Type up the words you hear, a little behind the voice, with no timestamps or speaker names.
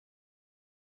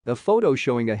A photo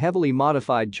showing a heavily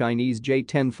modified Chinese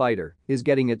J-10 fighter is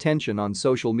getting attention on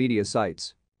social media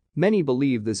sites. Many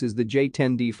believe this is the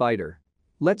J-10D fighter.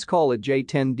 Let's call it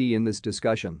J-10D in this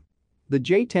discussion. The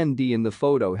J-10D in the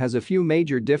photo has a few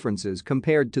major differences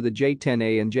compared to the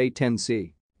J-10A and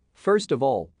J-10C. First of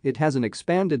all, it has an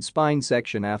expanded spine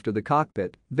section after the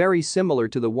cockpit, very similar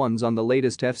to the ones on the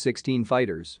latest F-16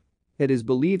 fighters. It is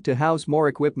believed to house more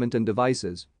equipment and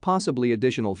devices, possibly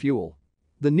additional fuel.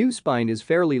 The new spine is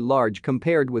fairly large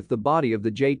compared with the body of the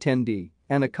J-10D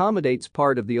and accommodates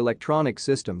part of the electronic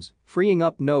systems, freeing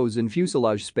up nose and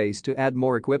fuselage space to add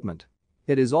more equipment.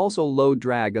 It is also low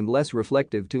drag and less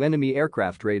reflective to enemy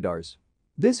aircraft radars.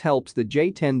 This helps the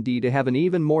J-10D to have an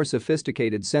even more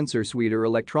sophisticated sensor suite or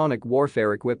electronic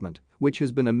warfare equipment, which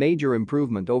has been a major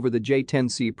improvement over the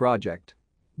J-10C project.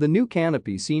 The new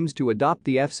canopy seems to adopt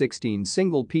the F-16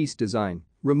 single-piece design,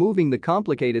 removing the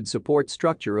complicated support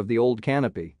structure of the old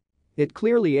canopy. It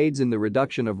clearly aids in the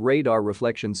reduction of radar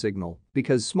reflection signal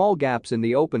because small gaps in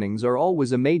the openings are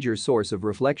always a major source of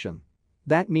reflection.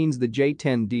 That means the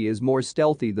J-10D is more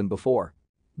stealthy than before.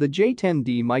 The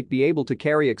J-10D might be able to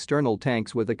carry external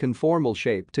tanks with a conformal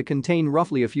shape to contain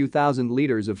roughly a few thousand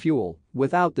liters of fuel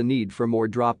without the need for more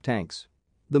drop tanks.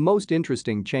 The most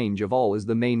interesting change of all is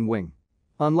the main wing.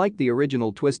 Unlike the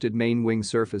original twisted main wing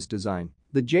surface design,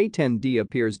 the J-10D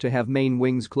appears to have main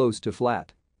wings close to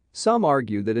flat. Some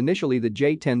argue that initially the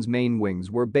J-10's main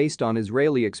wings were based on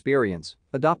Israeli experience,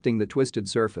 adopting the twisted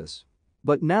surface.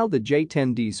 But now the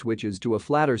J-10D switches to a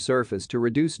flatter surface to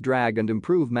reduce drag and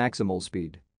improve maximal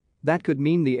speed. That could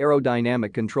mean the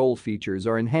aerodynamic control features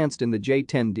are enhanced in the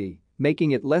J-10D,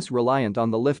 making it less reliant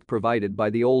on the lift provided by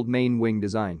the old main wing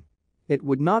design. It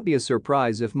would not be a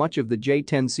surprise if much of the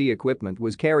J-10C equipment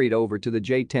was carried over to the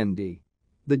J-10D.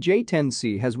 The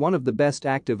J-10C has one of the best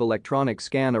active electronic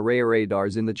scan array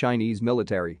radars in the Chinese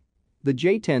military. The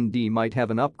J-10D might have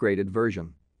an upgraded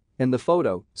version. In the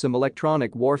photo, some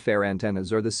electronic warfare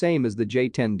antennas are the same as the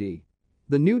J-10D.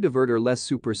 The new diverter-less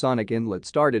supersonic inlet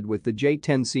started with the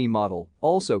J-10C model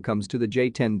also comes to the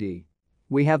J-10D.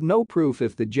 We have no proof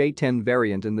if the J-10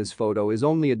 variant in this photo is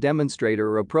only a demonstrator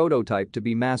or a prototype to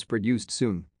be mass-produced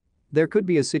soon. There could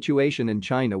be a situation in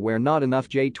China where not enough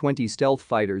J-20 stealth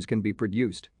fighters can be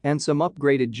produced, and some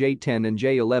upgraded J-10 and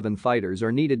J-11 fighters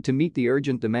are needed to meet the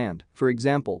urgent demand, for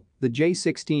example, the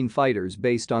J-16 fighters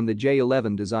based on the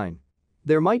J-11 design.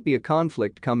 There might be a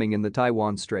conflict coming in the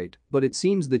Taiwan Strait, but it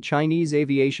seems the Chinese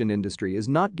aviation industry is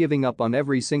not giving up on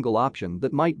every single option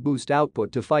that might boost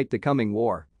output to fight the coming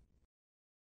war.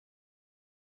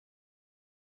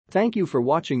 Thank you for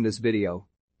watching this video.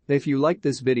 If you liked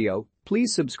this video,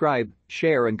 please subscribe,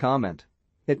 share and comment.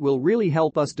 It will really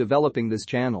help us developing this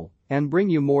channel and bring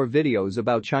you more videos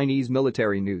about Chinese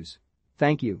military news.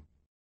 Thank you.